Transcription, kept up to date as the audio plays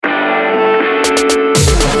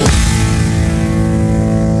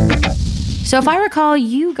So if I recall,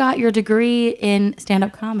 you got your degree in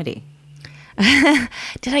stand-up comedy.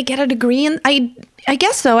 Did I get a degree in? I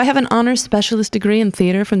guess so. I have an honors specialist degree in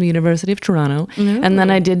theater from the University of Toronto. Ooh. And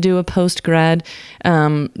then I did do a post-grad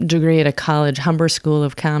degree at a college, Humber School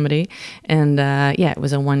of Comedy. And it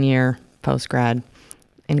was a 1-year post-grad.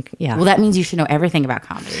 And yeah. Well, that means you should know everything about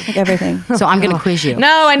comedy. Like everything. So I'm going to quiz you.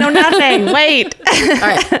 No, I know nothing. Wait. All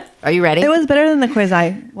right. Are you ready? It was better than the quiz I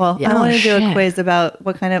Yeah. wanted to do shit. a quiz about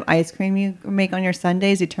what kind of ice cream you make on your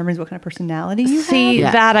sundaes determines what kind of personality you See,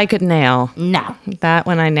 Yeah. that I could nail. No. That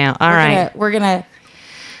one I nail. All right. We're gonna.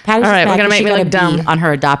 Patty's All right, we're back gonna and make she me got look a B dumb. on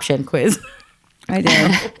her adoption quiz. have. I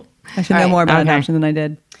did. I should All know right. more about Okay. adoption than I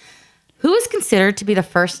did. Who is considered to be the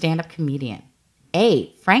first stand-up comedian?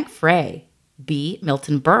 A. Frank Frey. B.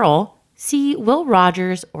 Milton Berle. C. Will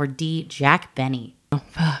Rogers. Or D. Jack Benny. Oh,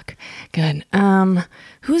 fuck. Good.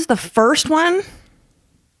 Who's the first one?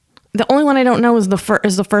 The only one I don't know is the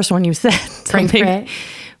first one you said. Frank Something. Frey.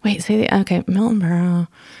 Wait, okay, Milton Berle.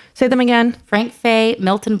 Say them again. Frank Frey,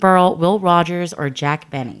 Milton Berle, Will Rogers, or Jack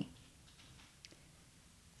Benny.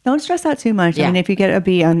 Don't stress out too much. Yeah. I mean, if you get a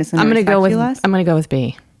B, I'm just going to I'm less. gonna go with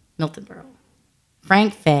B. Milton Berle.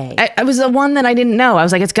 Frank Frey. I was the one that I didn't know. I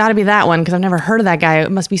was like, it's got to be that one because I've never heard of that guy.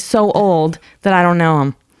 It must be so old that I don't know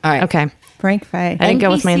him. All right. Okay. Frank Frey. I didn't go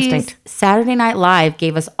with my NBC's instinct. Saturday Night Live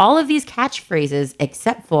gave us all of these catchphrases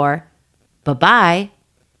except for bye-bye,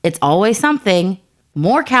 it's always something,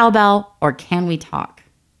 more cowbell, or can we talk?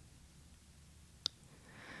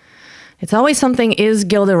 It's always something is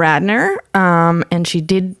Gilda Radner, and she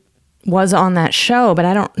was on that show, but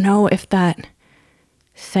I don't know if that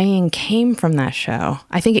saying came from that show.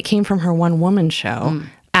 I think it came from her one-woman show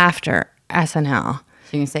after SNL. So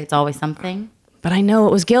you can say it's always something? But I know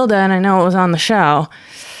it was Gilda, and I know it was on the show.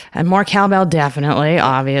 And more cowbell, definitely,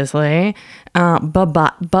 obviously.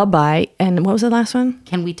 Bye-bye. And what was the last one?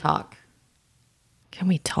 Can we talk? Can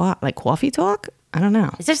we talk? Like coffee talk? I don't know.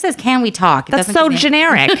 It just says, can we talk? It That's doesn't so give me-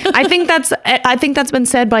 generic. I think that's been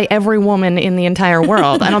said by every woman in the entire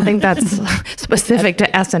world. I don't think that's specific to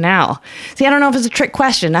SNL. See, I don't know if it's a trick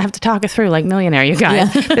question. I have to talk it through like Millionaire, you guys.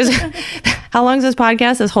 How long is this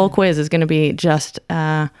podcast? This whole quiz is going to be just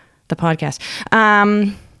the podcast.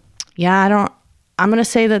 I'm going to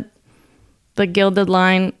say that the Gilded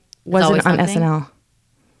line wasn't on Always Something? SNL. It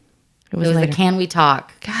It was was the later. can we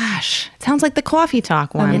talk? Gosh, it sounds like the coffee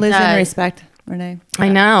talk one. Liz does. and respect, Renee. I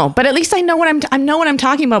know, but at least I know what I'm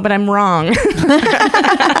talking about, but I'm wrong. All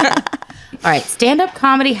right, stand-up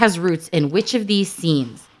comedy has roots in which of these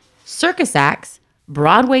scenes? Circus acts,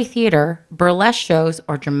 Broadway theater, burlesque shows,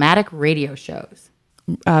 or dramatic radio shows?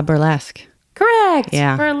 Burlesque. Correct.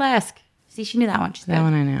 Yeah. Burlesque. See, she knew that one. She's That good.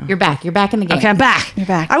 one I know. You're back. You're back in the game. Okay, I'm back. You're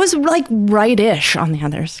back. I was like right-ish on the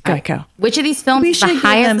others. Go. Which of these films We is the should give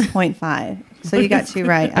them highest? 0.5. So you got 2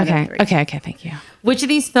 right. I got 3. Okay. Thank you. Which of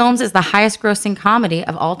these films is the highest-grossing comedy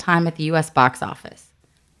of all time at the U.S. box office?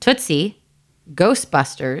 Tootsie,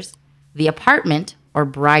 Ghostbusters, The Apartment, or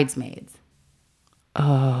Bridesmaids?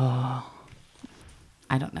 Oh,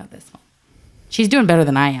 I don't know this one. She's doing better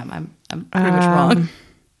than I am. I'm pretty much wrong.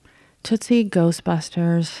 Tootsie,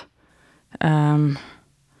 Ghostbusters.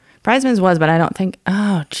 Bridesmaids was, but I don't think.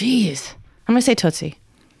 Oh, geez. I'm gonna say Tootsie.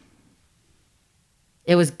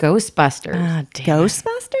 It was Ghostbusters. Ah, damn.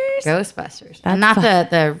 Ghostbusters? Ghostbusters. That's Not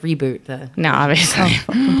the reboot. No, obviously.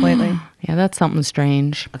 Completely. Yeah, that's something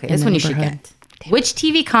strange. Okay, in this the one you should neighborhood. get. Which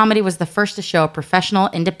TV comedy was the first to show a professional,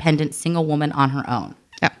 independent, single woman on her own?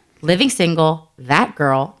 Yeah. Living Single, That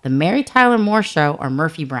Girl, The Mary Tyler Moore Show, or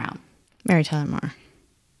Murphy Brown? Mary Tyler Moore.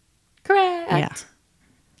 Correct. Yeah.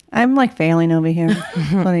 I'm like failing over here.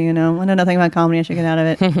 Letting you know. I know nothing about comedy. I should get out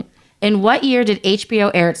of it. In what year did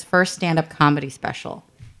HBO air its first stand-up comedy special?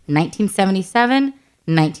 1977,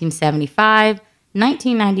 1975,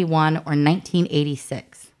 1991, or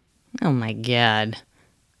 1986? Oh my God.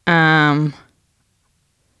 I'm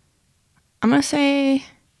gonna say.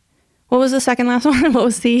 What was the second last one? What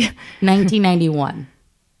was the? 1991,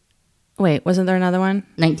 Wait, wasn't there another one?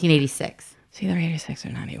 1986, It's either 86 or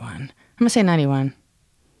 91. I'm gonna say 91.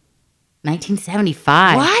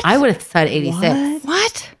 1975. What? I would have said 86.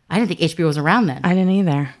 What? I didn't think HBO was around then. I didn't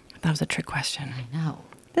either. That was a trick question. No.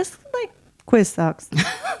 This like quiz sucks.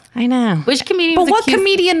 I know. Which comedian But was what accused-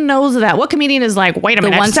 comedian knows that? What comedian is like, wait a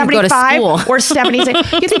minute, ones who go to 75 school. or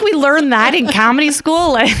 76? You think we learned that in comedy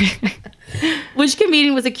school? Like, Which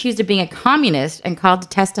comedian was accused of being a communist and called to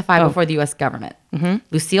testify before the U.S. government?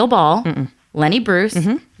 Lucille Ball, Lenny Bruce,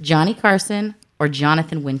 Johnny Carson, or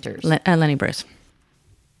Jonathan Winters? Lenny Bruce.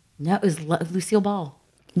 No, it was Lucille Ball.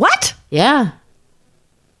 What? Yeah.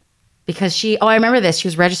 Because I remember this. She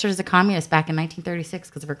was registered as a communist back in 1936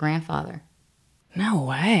 because of her grandfather. No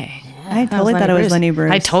way. I totally thought it was Lenny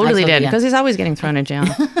Bruce. I totally I did totally- because he's always getting thrown in jail.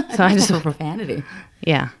 So I just, For profanity.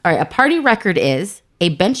 yeah. All right. A party record is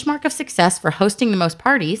a benchmark of success for hosting the most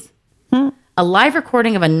parties, a live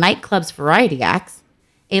recording of a nightclub's variety acts,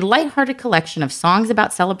 a lighthearted collection of songs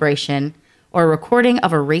about celebration, or a recording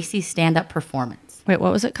of a racy stand-up performance. Wait,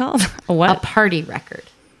 what was it called? A A what? party record.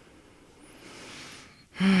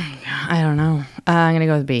 I don't know. I'm going to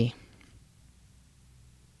go with B.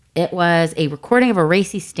 It was a recording of a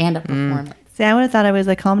racy stand-up performance. See, I would have thought it was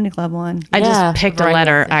a comedy club one. I Yeah, just picked a variety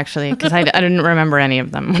letter, acts. actually, because I didn't remember any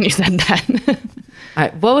of them when you said that. All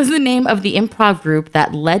right. What was the name of the improv group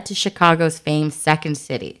that led to Chicago's famed Second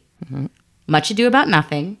City? Much Ado About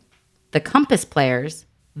Nothing, The Compass Players,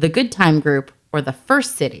 The Good Time Group, or The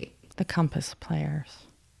First City? The Compass Players.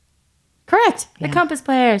 Correct. The Compass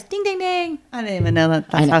Players. Ding, ding, ding. I didn't even know that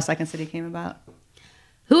that's know. how Second City came about.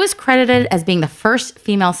 Who is credited as being the first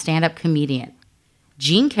female stand-up comedian?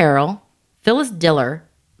 Jean Carroll, Phyllis Diller,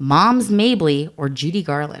 Moms Mabley, or Judy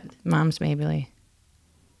Garland? Mom's Mabley.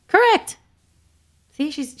 Correct. See,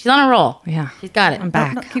 she's on a roll. Yeah. She's got it. I'm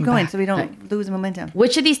back. No, keep I'm going back. so we don't lose momentum.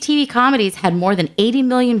 Which of these TV comedies had more than 80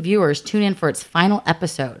 million viewers tune in for its final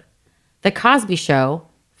episode? The Cosby Show,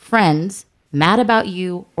 Friends, Mad About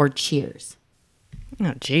You, or Cheers?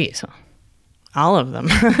 Oh, geez. All of them.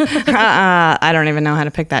 I don't even know how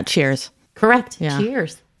to pick that. Cheers. Correct. Yeah.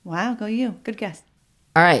 Cheers. Wow, go you. Good guess.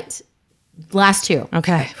 All right. Last two.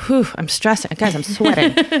 Okay. Whew, I'm stressing. Guys, I'm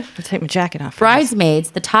sweating. I'll take my jacket off.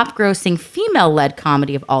 Bridesmaids, the top grossing female-led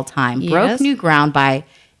comedy of all time, broke Yes. new ground by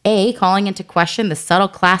A, calling into question the subtle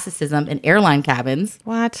classicism in airline cabins,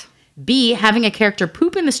 What? B, having a character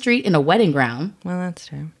poop in the street in a wedding gown, Well, that's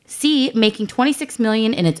true. C, making $26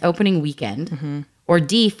 million in its opening weekend, or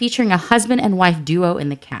D, featuring a husband and wife duo in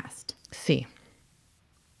the cast. C.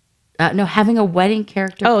 No, having a wedding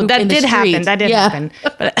character. Oh, poop that in the did happen. street. That did Yeah. happen.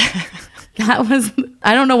 But That was.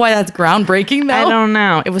 I don't know why that's groundbreaking though. I don't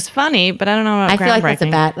know. It was funny, but I don't know about I feel like that's a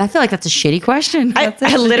groundbreaking. bad. I feel like that's a shitty question.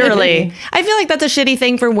 I literally, I feel like that's a shitty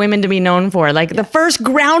thing for women to be known for. Like the first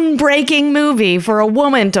groundbreaking movie for a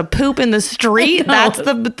woman to poop in the street. I know. That's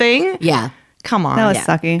the thing. Yeah. Come on. That was Yeah.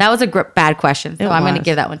 sucky. That was a bad question. So It I'm going to was.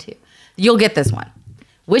 give that one to you. You'll get this one.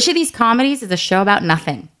 Which of these comedies is a show about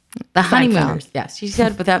nothing? The Honeymooners. Yes, she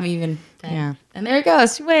said without me even. saying. Yeah. And there it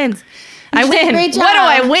goes. She wins. I She did a win. Great job. What do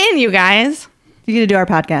I win, you guys? You're going to do our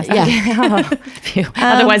podcast. Yeah. Phew.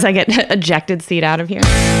 Otherwise, I get ejected seat out of here.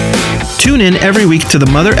 Tune in every week to the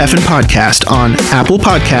Mother Effin' Podcast on Apple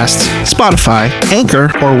Podcasts, Spotify, Anchor,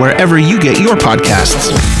 or wherever you get your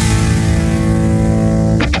podcasts.